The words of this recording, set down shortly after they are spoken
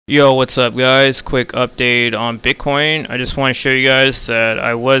Yo, what's up guys? Quick update on Bitcoin. I just want to show you guys that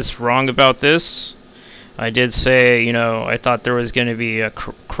I was wrong about this. I did say, I thought there was going to be a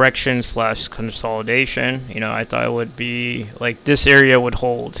correction slash consolidation. I thought it would be like this area would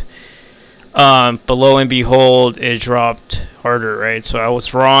hold. But lo and behold, it dropped harder, right? So I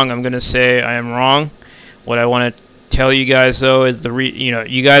was wrong. I'm going to say I am wrong. What I want to tell you guys though is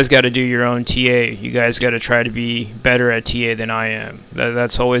you guys got to do your own TA. You guys got to try to be better at TA than I am.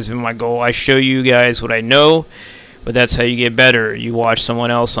 That's always been my goal. I show you guys what I know, but that's how you get better. You watch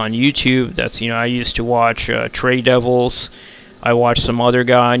someone else on YouTube. That's I used to watch Trade Devils. I watch some other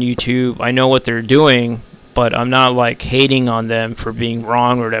guy on YouTube. I know what they're doing, but I'm not like hating on them for being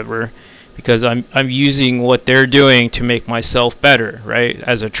wrong or whatever, because I'm using what they're doing to make myself better, right,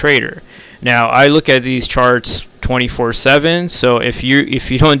 as a trader. Now I look at these charts 24/7, so if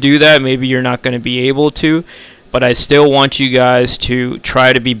you don't do that, maybe you're not going to be able to, but I still want you guys to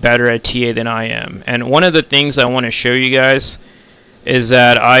try to be better at TA than I am. And one of the things I want to show you guys is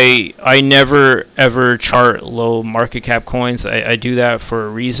that I never ever chart low market cap coins. I do that for a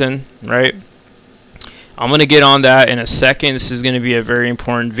reason, right? I'm going to get on that in a second. This is going to be a very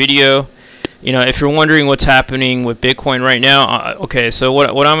important video. If you're wondering what's happening with Bitcoin right now, okay, so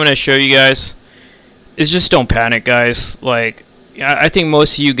what I'm going to show you guys is just don't panic, guys. Like, I think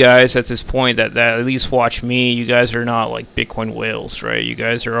most of you guys at this point that at least watch me, you guys are not like Bitcoin whales, right? You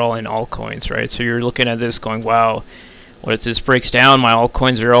guys are all in altcoins, right? So you're looking at this going, wow, what if this breaks down? My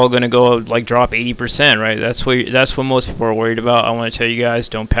altcoins are all going to go like drop 80%, right? That's what most people are worried about. I want to tell you guys,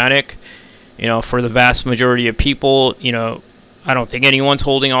 don't panic. For the vast majority of people, I don't think anyone's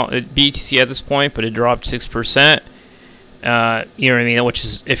holding all BTC at this point, but it dropped 6%. You know what I mean? Which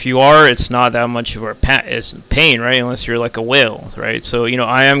is, if you are, it's not that much of a pain, right? Unless you're like a whale, right? So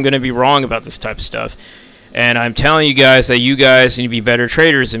I am going to be wrong about this type of stuff, and I'm telling you guys that you guys need to be better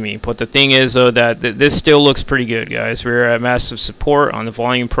traders than me. But the thing is, though, that this still looks pretty good, guys. We're at massive support on the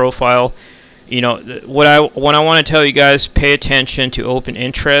volume profile. What I want to tell you guys: pay attention to open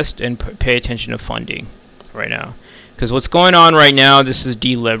interest and pay attention to funding right now. Because what's going on right now, this is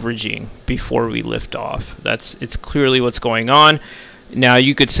deleveraging before we lift off. It's clearly what's going on. Now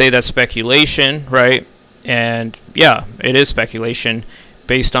you could say that's speculation, right? And yeah, it is speculation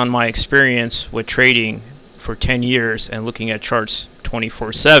based on my experience with trading for 10 years and looking at charts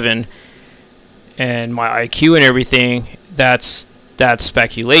 24/7 and my IQ and everything. That's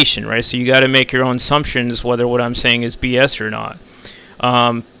speculation, right? So you got to make your own assumptions whether what I'm saying is BS or not.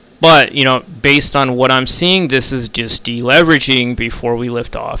 But, based on what I'm seeing, this is just deleveraging before we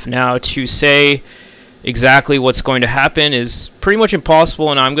lift off. Now, to say exactly what's going to happen is pretty much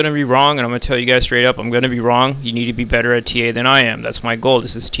impossible, and I'm going to be wrong, and I'm going to tell you guys straight up, I'm going to be wrong. You need to be better at TA than I am. That's my goal.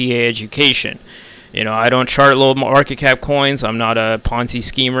 This is TA education. I don't chart low market cap coins. I'm not a Ponzi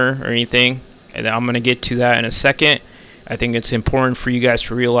schemer or anything, and I'm going to get to that in a second. I think it's important for you guys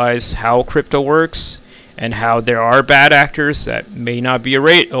to realize how crypto works, and how there are bad actors that may not be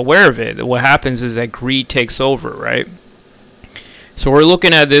aware of it. What happens is that greed takes over, right? So we're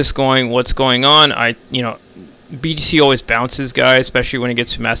looking at this going, what's going on? BTC always bounces, guys, especially when it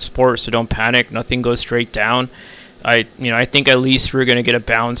gets to mass support, so don't panic. Nothing goes straight down. I think at least we're going to get a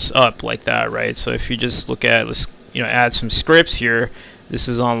bounce up like that, right? So if you just look at, let's, add some scripts here. This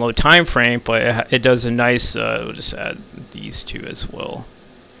is on low time frame, but it does a nice, we'll just add these two as well.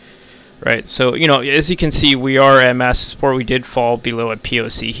 Right, so as you can see, we are at massive support. We did fall below a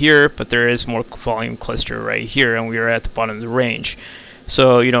POC here, but there is more volume cluster right here, and we are at the bottom of the range.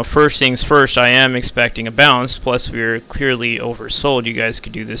 So first things first, I am expecting a bounce. Plus, we are clearly oversold. You guys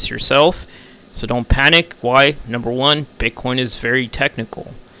could do this yourself, so don't panic. Why? Number one, Bitcoin is very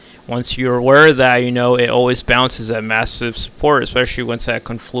technical. Once you're aware of that, it always bounces at massive support, especially once that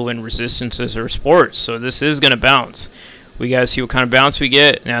confluent resistances or supports. So this is going to bounce. We got to see what kind of bounce we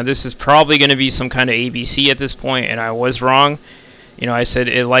get. Now, this is probably going to be some kind of ABC at this point, and I was wrong. I said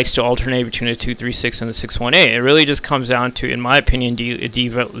it likes to alternate between the 236 and the 618. It really just comes down to, in my opinion,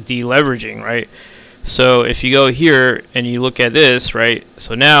 deleveraging, right? So if you go here and you look at this, right?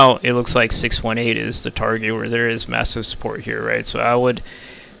 So now it looks like 618 is the target where there is massive support here, right? So I would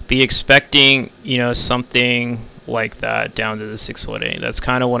be expecting, something like that down to the 618. That's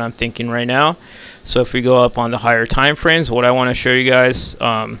kind of what I'm thinking right now. So if we go up on the higher time frames, what I want to show you guys,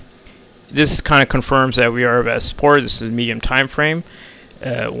 this kind of confirms that we are at support. This is medium time frame.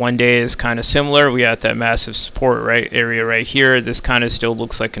 1 day is kind of similar. We got that massive support area right here. This kind of still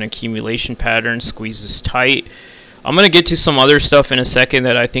looks like an accumulation pattern, squeezes tight. I'm going to get to some other stuff in a second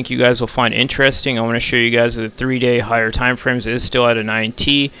that I think you guys will find interesting. I want to show you guys that the 3 day higher time frames is still at a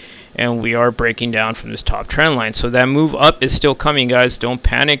 9T. and we are breaking down from this top trend line. So that move up is still coming, guys. Don't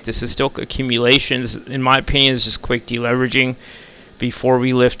panic. This is still accumulation. This, in my opinion, is just quick deleveraging before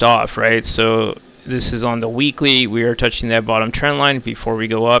we lift off, right? So this is on the weekly. We are touching that bottom trend line before we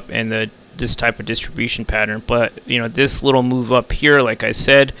go up, and this type of distribution pattern. But you know, this little move up here, like I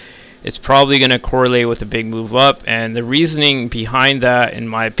said, it's probably going to correlate with a big move up. And the reasoning behind that, in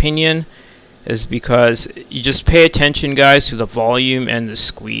my opinion, is because you just pay attention, guys, to the volume and the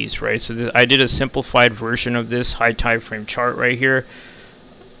squeeze, right? So I did a simplified version of this high time frame chart right here,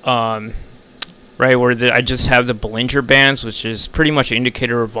 right, where I just have the Bollinger Bands, which is pretty much an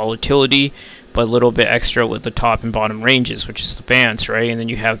indicator of volatility, but a little bit extra with the top and bottom ranges, which is the bands, right? And then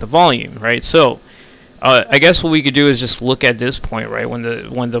you have the volume, right? So I guess what we could do is just look at this point, right? When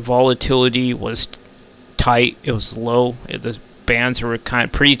the volatility was tight, it was low, the bands were kind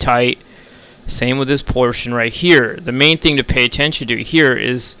of pretty tight. Same with this portion right here. The main thing to pay attention to here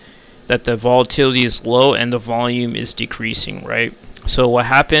is that the volatility is low and the volume is decreasing, right? So what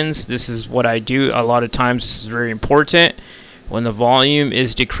happens, this is what I do a lot of times, this is very important. When the volume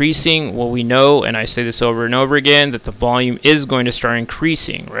is decreasing, what we know, and I say this over and over again, that the volume is going to start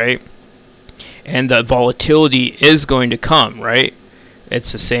increasing, right? And the volatility is going to come, right?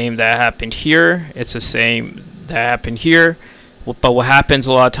 It's the same that happened here. It's the same that happened here. But what happens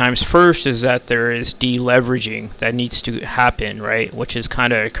a lot of times first is that there is deleveraging that needs to happen, right? Which is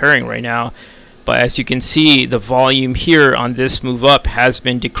kind of occurring right now. But as you can see, the volume here on this move up has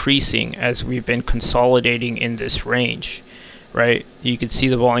been decreasing as we've been consolidating in this range, right? You can see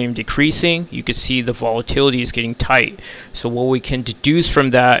the volume decreasing. You can see the volatility is getting tight. So what we can deduce from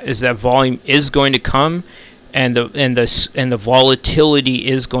that is that volume is going to come, and the volatility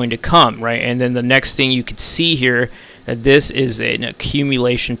is going to come, right? And then the next thing you could see here, that this is an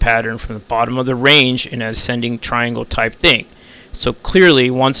accumulation pattern from the bottom of the range in an ascending triangle type thing. So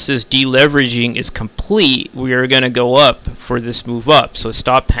clearly, once this deleveraging is complete, we are going to go up for this move up. So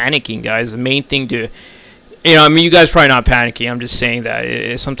stop panicking, guys. The main thing to, you know, I mean, you guys are probably not panicking. I'm just saying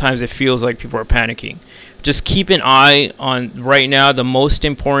that sometimes it feels like people are panicking. Just keep an eye on right now. The most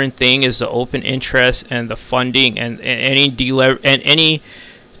important thing is the open interest and the funding and any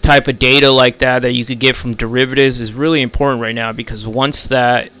type of data like that you could get from derivatives is really important right now, because once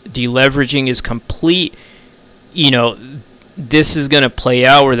that deleveraging is complete, you know, this is going to play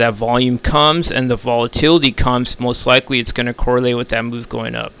out where that volume comes and the volatility comes. Most likely it's going to correlate with that move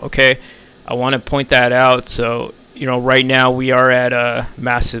going up. Okay, I want to point that out. So you know, right now we are at a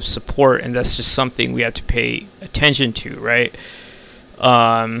massive support, and that's just something we have to pay attention to, right?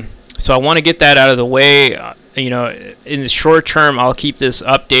 So I want to get that out of the way. You know, in the short term, I'll keep this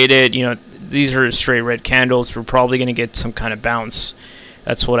updated. You know, these are straight red candles. We're probably going to get some kind of bounce.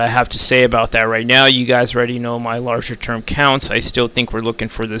 That's what I have to say about that right now. You guys already know my larger term counts. I still think we're looking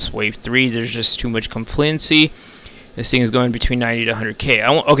for this wave 3. There's just too much complacency. This thing is going between 90 to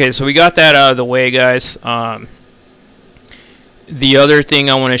 100K. Okay, so we got that out of the way, guys. The other thing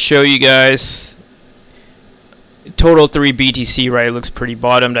I want to show you guys, total 3 BTC, right, looks pretty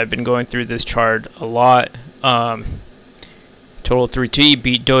bottomed. I've been going through this chart a lot. Total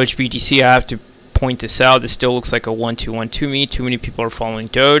 3T, Doge BTC, I have to point this out. This still looks like a 1-2-1 to me. Too many people are following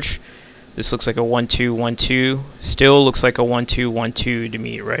Doge. This looks like a 1-2-1-2. Still looks like a 1-2-1-2 to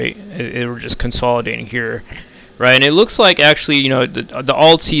me, right? We're just consolidating here, right? And it looks like actually, you know, the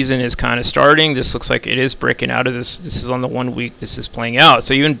alt season is kind of starting. This looks like it is breaking out of this. This is on the 1 week. This is playing out.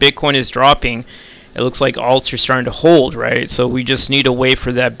 So even Bitcoin is dropping. It looks like alts are starting to hold, right? So we just need to wait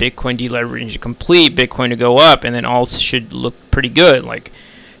for that Bitcoin deleveraging to complete, Bitcoin to go up, and then alts should look pretty good. Like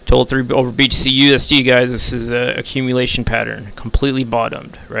total 3 over BTC USD, guys, this is a accumulation pattern, completely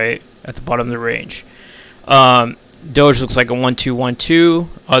bottomed, right? At the bottom of the range. Doge looks like a 1-2-1-2.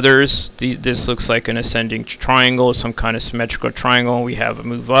 Others, this looks like an ascending triangle, some kind of symmetrical triangle. We have a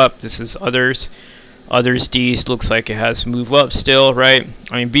move up. This is others. Others D's looks like it has move up still, right?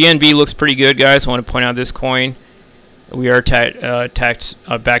 I mean, BNB looks pretty good, guys. I want to point out this coin. We are back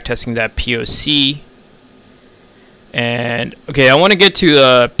testing that POC. And okay, I want to get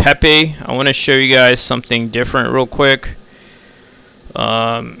to PEPE. I want to show you guys something different real quick.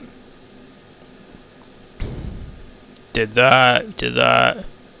 Did that.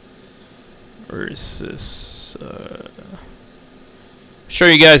 Where is this? Show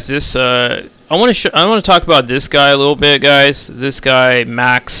you guys this. I want to talk about this guy a little bit, guys. This guy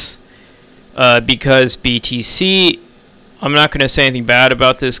Max, because BTC. I'm not going to say anything bad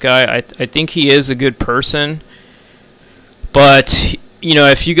about this guy. I think he is a good person, but you know,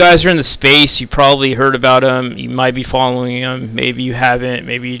 if you guys are in the space, you probably heard about him. You might be following him. Maybe you haven't.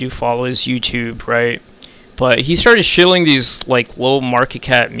 Maybe you do follow his YouTube, right? but he started shilling these like low market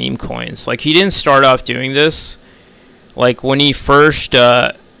cap meme coins. Like, he didn't start off doing this. Like, when he first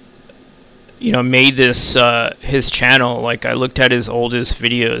you know, made this his channel, like, I looked at his oldest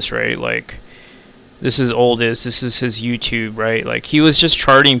videos, right? Like, this is oldest, this is his YouTube, right? Like, he was just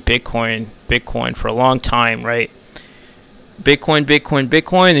charting Bitcoin for a long time, right?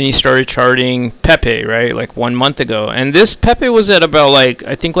 Bitcoin, and he started charting PEPE, right? Like 1 month ago. And this PEPE was at about, like,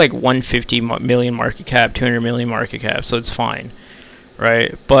 I think like 150 million market cap, 200 million market cap, so it's fine,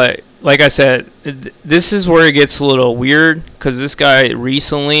 right? But like I said, this is where it gets a little weird, because this guy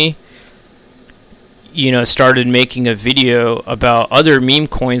recently, you know, started making a video about other meme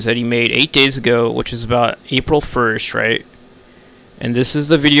coins that he made 8 days ago, which is about April 1st, right? And this is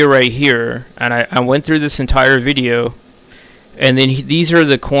the video right here, and I went through this entire video, and then these are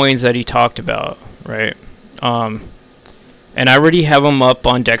the coins that he talked about, right? And I already have them up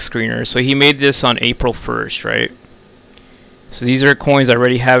on Deck Screener. So he made this on April 1st, right? So these are coins, I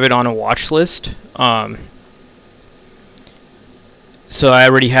already have it on a watch list. So I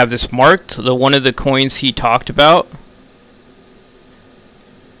already have this marked. One of the coins he talked about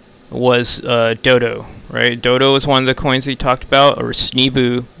was Dodo, right? Dodo was one of the coins he talked about, or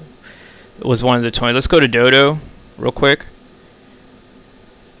Sneebu was one of the coins. Let's go to Dodo real quick.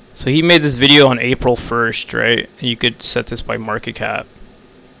 So he made this video on April 1st, right? And you could set this by market cap.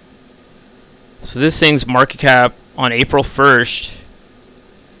 So this thing's market cap on April 1st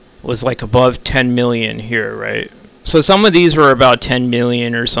was like above 10 million here, right? So some of these were about 10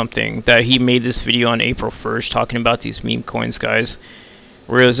 million or something that he made this video on April 1st talking about these meme coins, guys,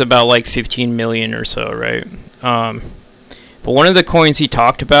 where it was about like 15 million or so, right? But one of the coins he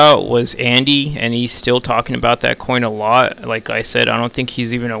talked about was Andy, and he's still talking about that coin a lot. Like I said, I don't think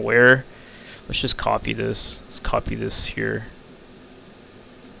he's even aware. Let's just copy this. Let's copy this here.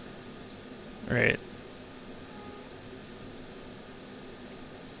 All right.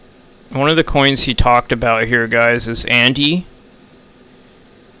 One of the coins he talked about here, guys, is Andy.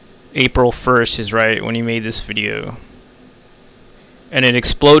 April 1st is right when he made this video. And it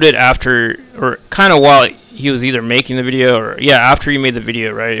exploded after, or kind of while he was either making the video, or yeah, after he made the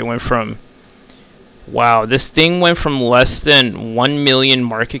video, right? It went from, wow, this thing went from less than 1 million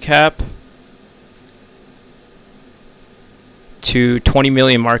market cap to 20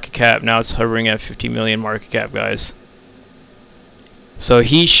 million market cap. Now it's hovering at 50 million market cap, guys. So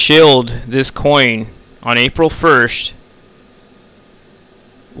he shilled this coin on April 1st.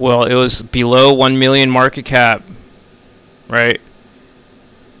 Well, it was below 1 million market cap, right?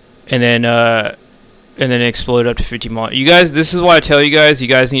 And then it exploded up to 50 million. You guys, this is why I tell you guys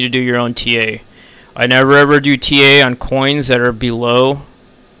need to do your own TA. I never ever do TA on coins that are below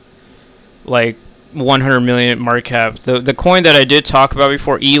like 100 million market cap. The coin that I did talk about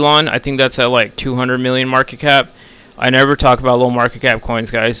before, Elon, I think that's at like 200 million market cap. I never talk about low market cap coins,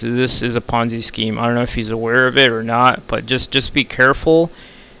 guys. This is a Ponzi scheme. I don't know if he's aware of it or not, but just be careful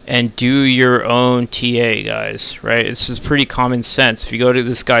and do your own TA, guys, right? This is pretty common sense. If you go to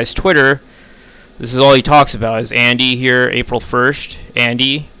this guy's Twitter, this is all he talks about is Andy here, April 1st,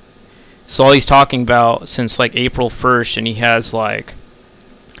 Andy. It's all he's talking about since like April 1st, and he has like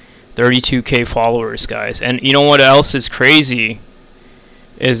 32K followers, guys. And you know what else is crazy?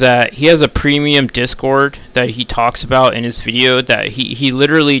 Is that he has a premium Discord that he talks about in his video, that he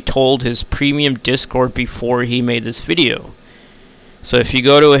literally told his premium Discord before he made this video. So if you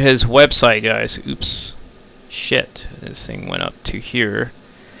go to his website, guys, oops, shit, this thing went up to here.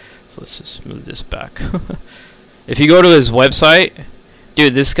 So let's just move this back. If you go to his website,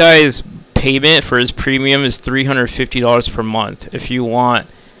 dude, this guy's payment for his premium is $350 per month if you want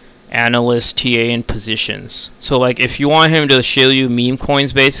analyst, TA, and positions. So like if you want him to show you meme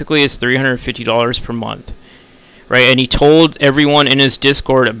coins, basically it's $350 per month, right? And he told everyone in his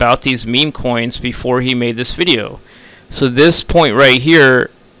Discord about these meme coins before he made this video. So this point right here,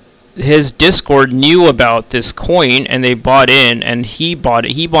 his Discord knew about this coin and they bought in, and he bought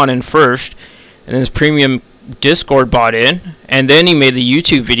in first, and then his premium Discord bought in, and then he made the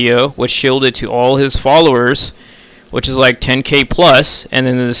YouTube video which showed it to all his followers, which is like 10K plus. And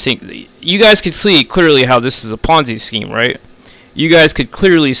then this thing, you guys could see clearly how this is a Ponzi scheme, right? You guys could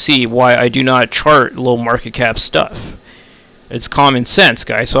clearly see why I do not chart low market cap stuff. It's common sense,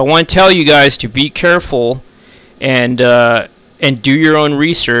 guys. So I want to tell you guys to be careful and do your own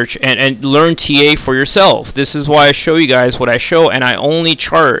research and learn TA for yourself. This is why I show you guys what I show, and I only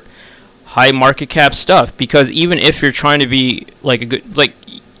chart high market cap stuff, because even if you're trying to be like a good, like,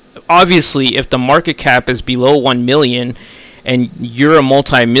 obviously if the market cap is below 1 million and you're a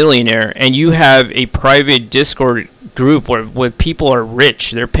multi-millionaire and you have a private Discord group where people are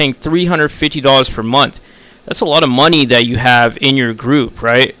rich, they're paying $350 per month That's a lot of money that you have in your group,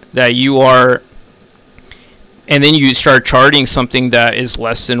 right? That you are, and then you start charging something that is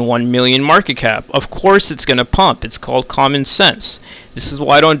less than 1 million market cap. Of course it's going to pump. It's called common sense. This is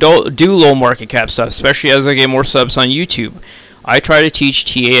why I don't do low market cap stuff, especially as I get more subs on YouTube. I try to teach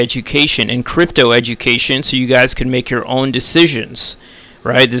TA education and crypto education so you guys can make your own decisions,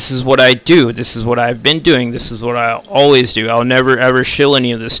 right? This is what I do. This is what I've been doing. This is what I always do. I'll never ever shill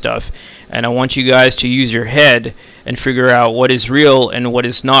any of this stuff. And I want you guys to use your head and figure out what is real and what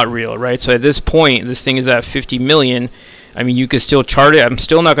is not real, right? So at this point, this thing is at 50 million. I mean, you could still chart it. I'm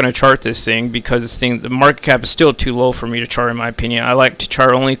still not going to chart this thing because the market cap is still too low for me to chart, in my opinion. I like to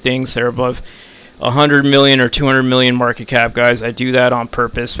chart only things that are above 100 million or 200 million market cap, guys. I do that on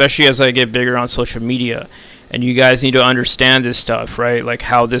purpose, especially as I get bigger on social media. And you guys need to understand this stuff, right? Like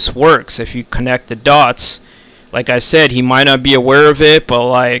how this works. If you connect the dots, like I said, he might not be aware of it, but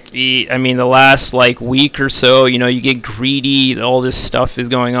like, I mean, the last like week or so, you know, you get greedy, all this stuff is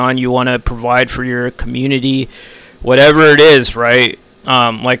going on. You want to provide for your community, whatever it is, right?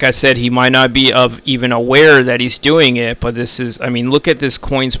 Like I said, he might not be even aware that he's doing it, but this is, I mean, look at this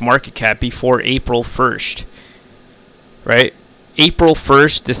coin's market cap before April 1st, right? April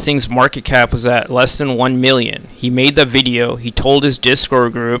 1st, this thing's market cap was at less than 1 million. He made the video, he told his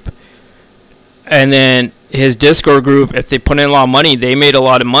Discord group, and then his Discord group, if they put in a lot of money, they made a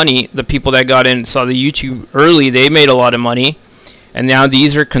lot of money. The people that got in, saw the YouTube early, they made a lot of money. And now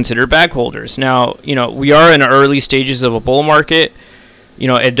these are considered bag holders. Now, you know, we are in the early stages of a bull market. You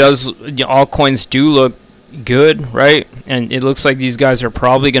know, it does, altcoins do look good, right? And it looks like these guys are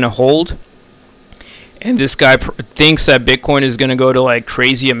probably going to hold. And this guy thinks that Bitcoin is going to go to like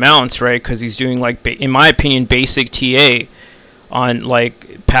crazy amounts, right? Because he's doing like, in my opinion, basic TA on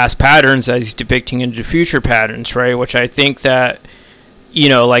like past patterns as he's depicting into future patterns, right? Which I think that, you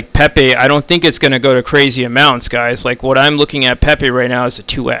know, like PEPE, I don't think it's going to go to crazy amounts, guys. Like what I'm looking at PEPE right now is a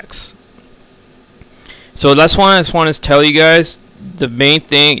 2x. So that's why I just want to tell you guys, the main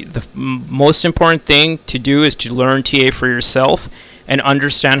thing, the most important thing to do is to learn TA for yourself and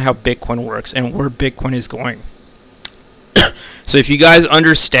understand how Bitcoin works and where Bitcoin is going. So if you guys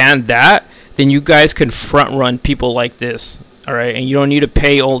understand that, then you guys can front run people like this. All right, and you don't need to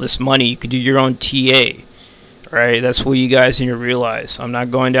pay all this money. You could do your own TA. All right, that's what you guys need to realize. I'm not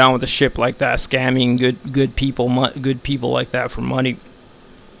going down with a ship like that, scamming good people like that for money.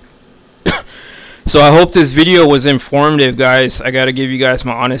 So I hope this video was informative, guys. I got to give you guys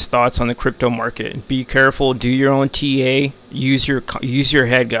my honest thoughts on the crypto market. Be careful. Do your own TA. Use your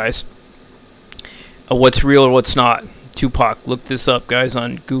head, guys. What's real or what's not? Tupac. Look this up, guys,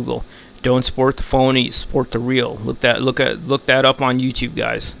 on Google. Don't support the phony, support the real. Look that up on YouTube,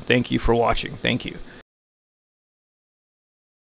 guys. Thank you for watching. Thank you.